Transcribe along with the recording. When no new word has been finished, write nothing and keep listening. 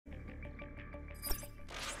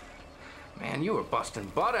Man, you were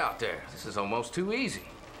busting butt out there. This is almost too easy.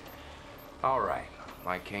 All right,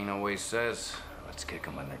 like Kane always says, let's kick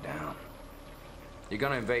them when they're down. You're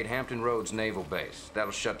gonna invade Hampton Roads Naval Base.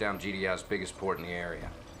 That'll shut down GDI's biggest port in the area.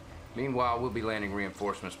 Meanwhile, we'll be landing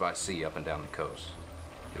reinforcements by sea up and down the coast.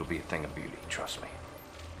 It'll be a thing of beauty, trust me.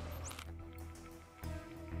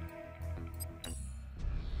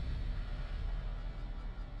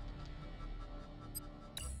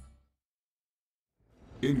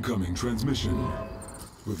 Incoming transmission.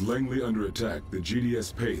 With Langley under attack, the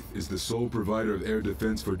GDS Paith is the sole provider of air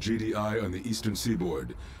defense for GDI on the eastern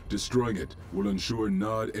seaboard. Destroying it will ensure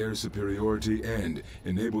Nod air superiority and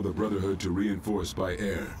enable the Brotherhood to reinforce by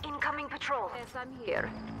air. Incoming patrol. Yes, I'm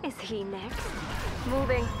here. Is he next?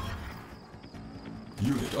 Moving.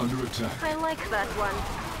 Unit under attack. I like that one.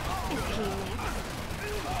 Is he next?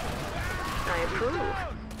 I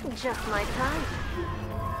approve. Just my time.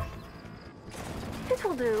 It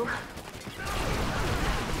will do.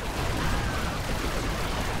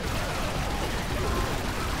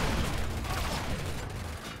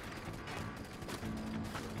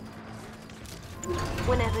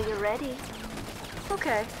 Whenever you're ready.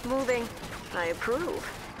 Okay, moving. I approve.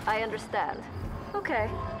 I understand. Okay.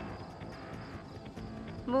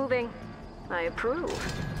 Moving. I approve.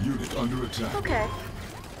 Unit under attack. Okay.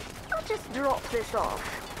 I'll just drop this off.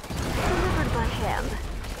 Delivered by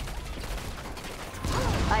hand.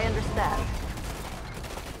 I understand.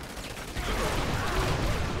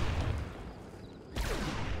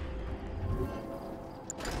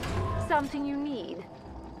 Something you need.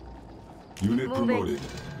 Unit Moving. promoted.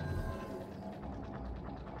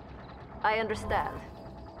 I understand.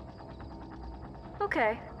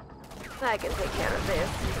 Okay. I can take care of this.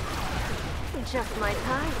 Just my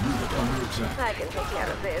time. Unit under attack. I can take care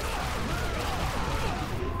of this.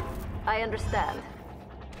 I understand.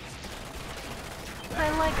 I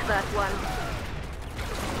like that one.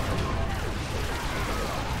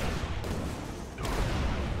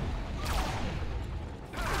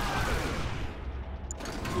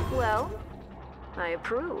 Well, I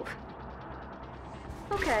approve.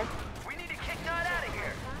 Okay. We need to kick Nod out of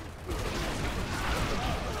here.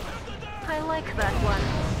 I like that one.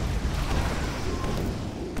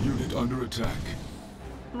 Unit under attack.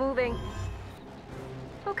 Moving.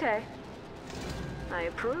 Okay. I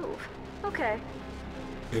approve. Okay.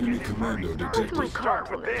 Enemy commando With detected. my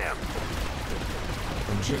compliments.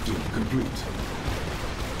 Objective complete.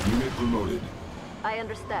 Unit promoted. I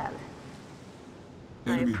understand.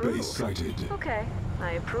 I Enemy approve. base sighted. Okay.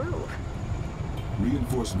 I approve.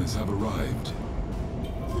 Reinforcements have arrived.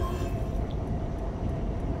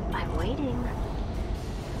 I'm waiting.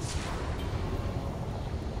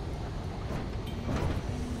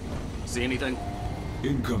 See anything?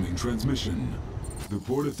 Incoming transmission. The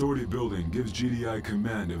Port Authority building gives GDI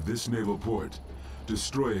command of this naval port.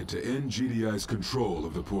 Destroy it to end GDI's control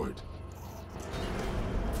of the port.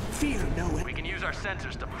 Fear no one. We can use our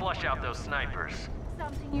sensors to flush out those snipers.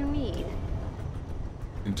 Something you need.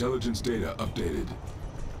 Intelligence data updated.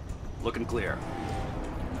 Looking clear.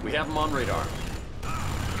 We have them on radar.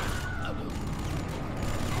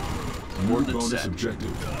 New Coordinates bonus set.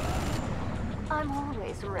 objective. I'm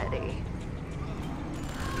always ready.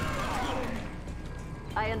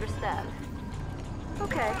 I understand.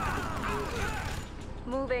 Okay.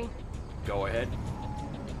 Moving. Go ahead.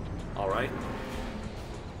 All right.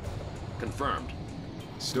 Confirmed.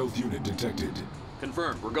 Stealth unit detected.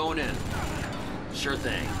 Confirmed. We're going in. Sure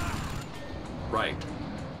thing. Right.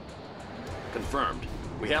 Confirmed.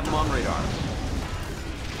 We have them on radar.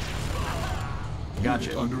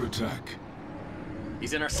 Gotcha. Unit under attack.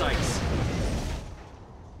 He's in our sights.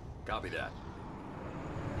 Copy that.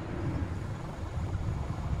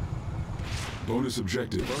 Bonus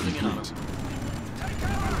objective Closing in on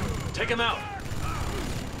complete. Take him out.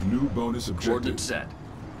 New bonus objective. Coordinates set.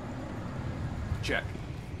 Check.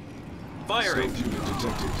 Firing. Stealth unit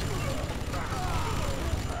detected.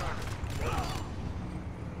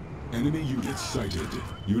 Enemy unit sighted.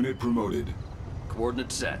 Unit promoted.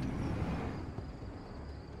 Coordinates set.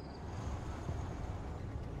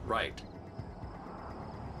 Right.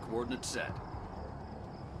 Coordinates set.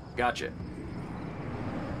 Gotcha.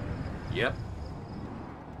 Yep.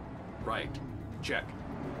 Right. Check.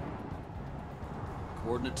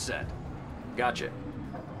 Coordinates set. Gotcha.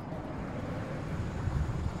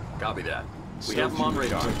 Copy that. We have them on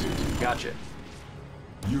Stealth radar. unit detected. Gotcha.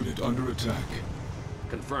 Unit under attack.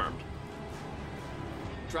 Confirmed.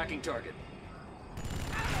 Tracking target.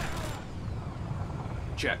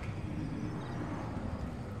 Check.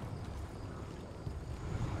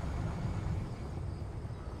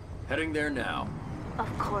 Heading there now.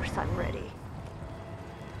 Of course I'm ready.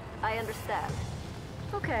 I understand.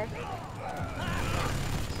 Okay.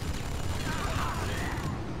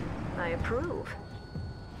 I approve.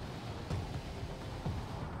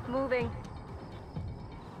 Moving.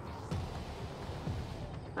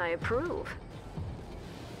 I approve.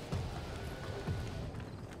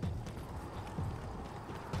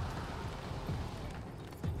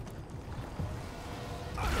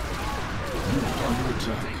 Under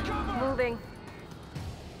attack. Moving.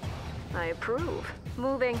 I approve.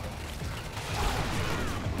 Moving.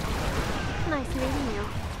 Nice meeting you.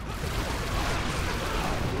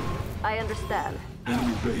 I understand.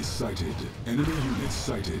 Enemy base sighted. Enemy units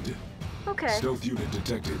sighted. Okay. Stealth unit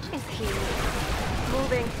detected. Is he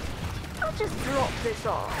moving? I'll just drop this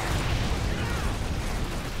off.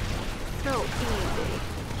 So easy.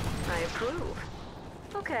 I approve.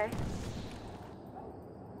 Okay.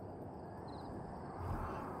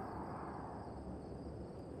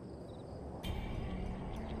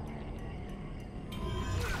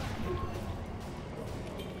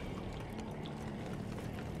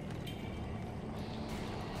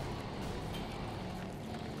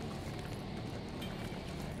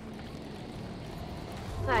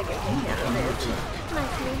 I can take care of this.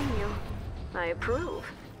 Nice meeting you. I approve.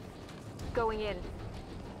 Going in.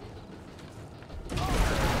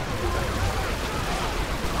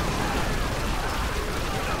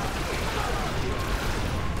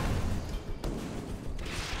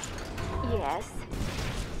 Yes.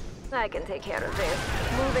 I can take care of this.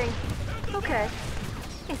 Moving. Okay.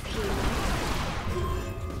 Is he?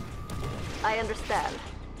 I understand.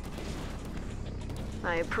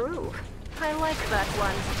 I approve. I like that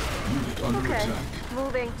one. Unit under Okay, attack.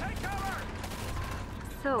 moving.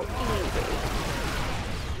 So easy.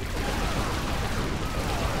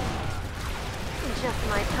 Just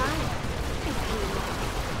my time. Is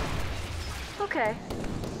he? Okay,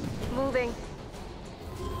 moving.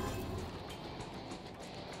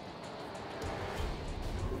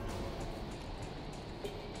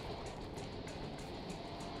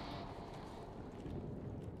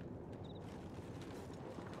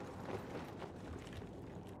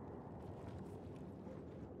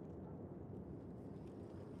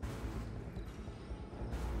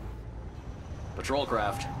 Patrol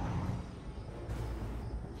craft.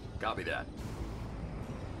 Copy that.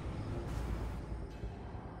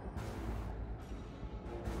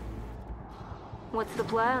 What's the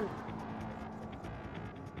plan?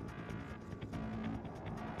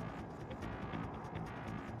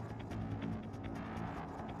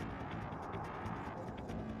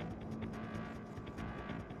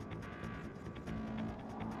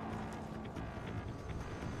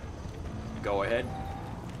 Go ahead.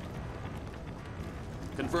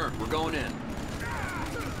 Confirmed, we're going in.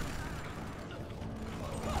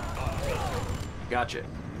 Gotcha.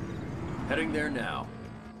 Heading there now.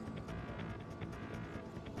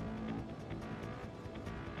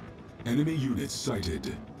 Enemy units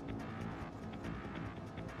sighted.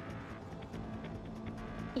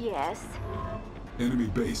 Yes. Enemy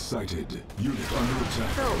base sighted. Unit under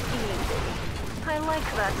attack. So easy. I like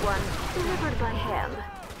that one. Delivered by hand.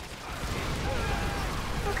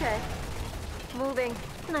 Okay. Moving.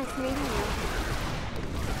 Nice meeting you.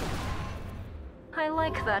 I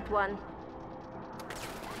like that one.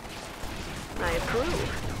 I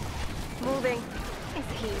approve. Moving. Is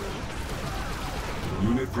he?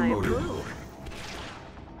 Unit I promoted. approve.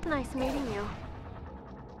 Nice meeting you.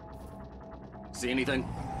 See anything?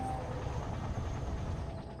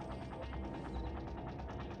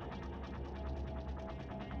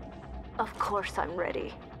 Of course I'm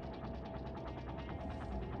ready.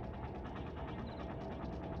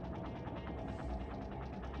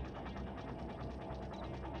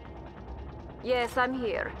 Yes, I'm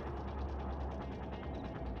here.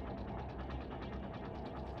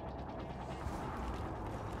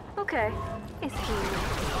 Okay. Is he?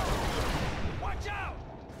 Watch out!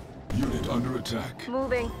 Unit under attack.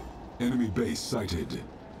 Moving. Enemy base sighted.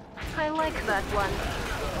 I like that one.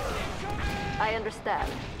 I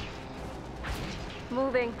understand.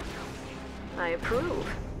 Moving. I approve.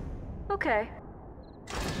 Okay.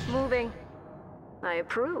 Moving. I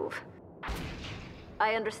approve.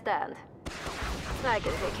 I understand. I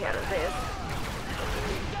can take care of this.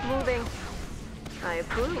 Moving. I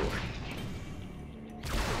approve.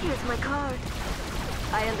 Here's my card.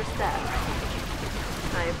 I understand.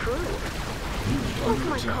 I approve. Unit With under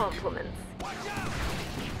my attack. compliments.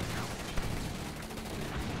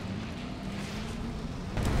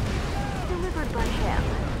 Delivered by hand.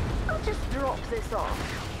 I'll just drop this off.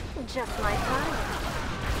 Just my time.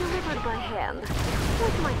 Delivered by hand.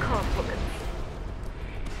 With my compliments.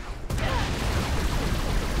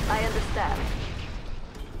 I understand.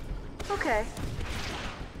 Okay.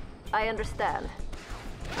 I understand.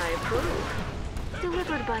 I approve.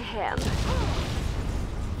 Delivered by hand.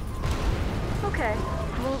 Okay,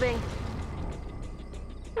 moving.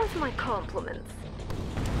 With my compliments.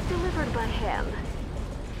 Delivered by hand.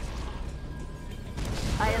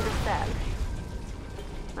 I understand.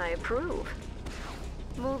 I approve.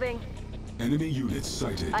 Moving. Enemy units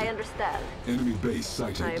sighted. I understand. Enemy base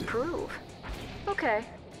sighted. I approve. Okay.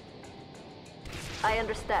 I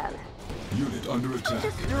understand. Unit under attack.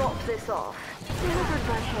 Just drop this off. Delivered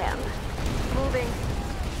by hand. Moving.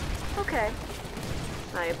 Okay.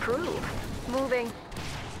 I approve. Moving.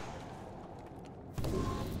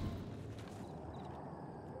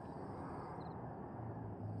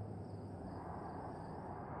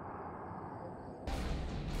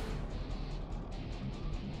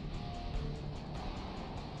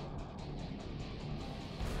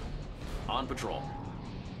 On patrol.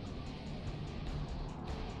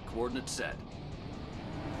 Coordinates set.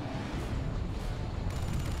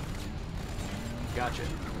 Gotcha.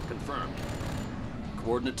 Confirmed.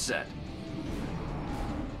 Coordinates set.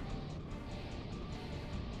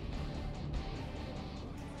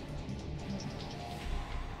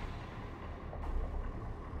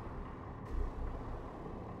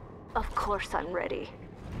 Of course I'm ready.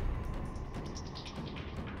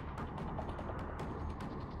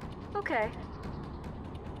 Okay.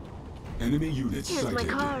 Enemy units Here's sighted. my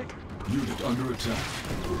card. Unit under attack.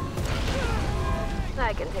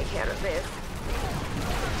 I can take care of this.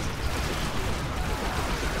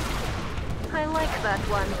 I like that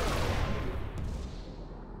one.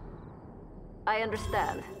 I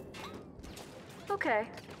understand. Okay.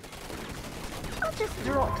 I'll just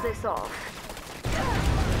drop this off.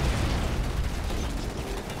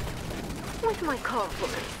 With my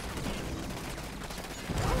compliments.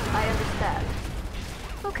 I understand.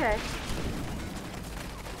 Okay.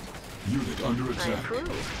 Unit under I attack.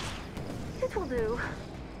 approve. It will do.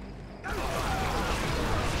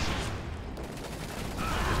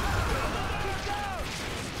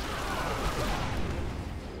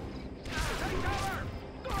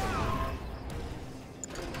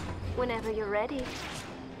 Whenever you're ready.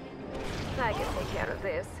 I can take care of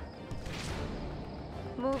this.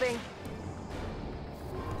 Moving.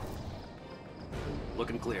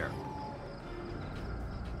 Looking clear.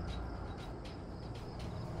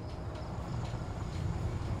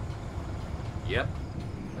 Yep.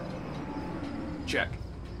 Check.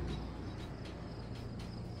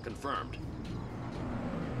 Confirmed.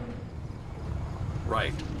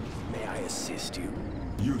 Right. May I assist you?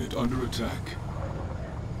 Unit under attack.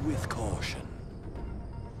 With caution.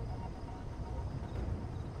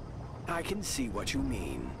 I can see what you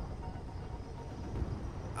mean.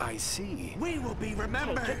 I see. We will be Take your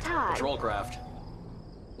remembered. time. Patrol craft.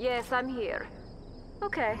 Yes, I'm here.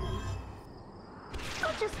 Okay.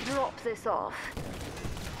 I'll just drop this off.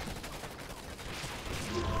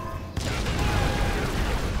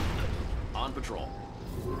 On patrol.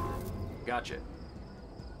 Gotcha.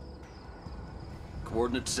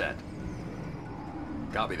 Coordinates set.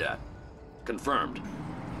 Copy that. Confirmed.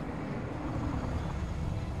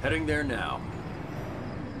 Heading there now.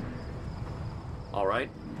 All right.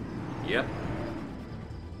 Yep.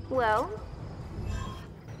 Well?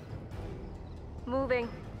 Moving.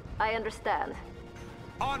 I understand.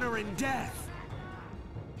 Honor and death.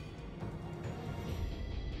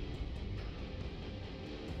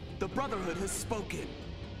 The Brotherhood has spoken.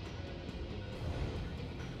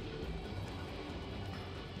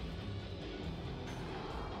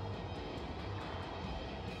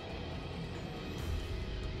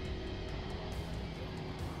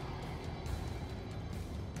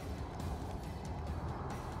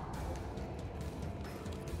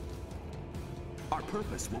 Our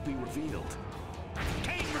purpose will be revealed.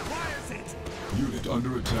 Cain requires it! Unit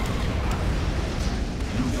under attack.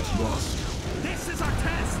 Unit lost. This is our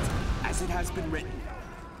test, as it has been written.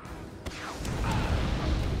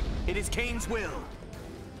 It is Cain's will.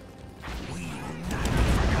 We will not be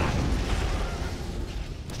forgotten.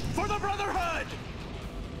 For the Brotherhood!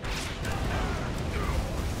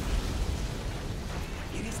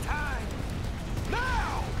 It is time.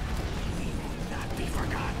 Now! We will not be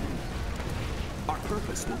forgotten. Our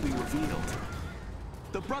purpose will be revealed.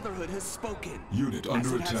 The Brotherhood has spoken. Unit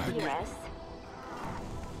under attack. Yes.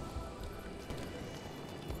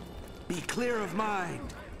 Be clear of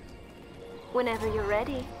mind. Whenever you're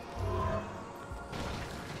ready.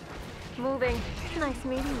 Moving. Nice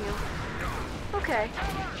meeting you. Okay.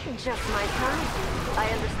 Just my time. I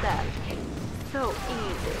understand. So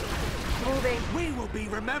easy. Moving. We will be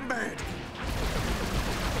remembered.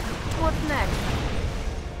 What's next?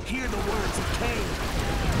 Hear the words of Cain.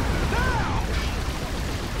 Now!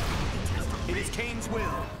 It is Kane's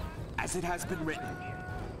will, as it has been written.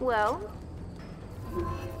 Well,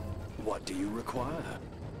 What do you require?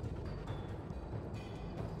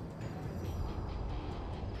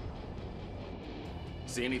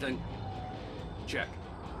 See anything? Check.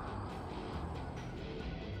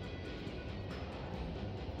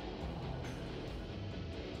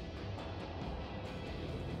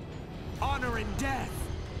 Honor and death.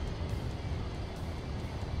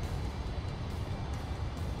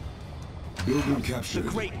 Building captured. The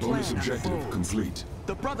great Bonus plan objective unfolds. complete.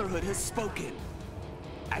 The Brotherhood has spoken,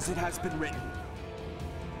 as it has been written.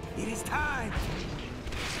 It is time.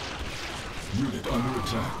 Unit under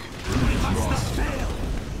attack. We Unit must not lost. fail.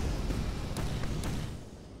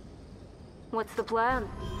 what's the plan?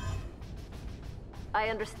 I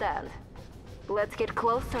understand. Let's get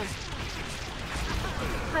closer.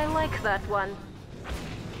 I like that one.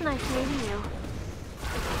 Nice meeting you.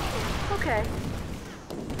 Okay.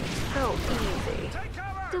 So easy.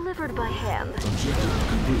 Delivered by hand. Objective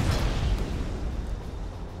complete.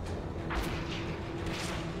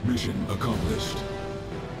 Mission accomplished.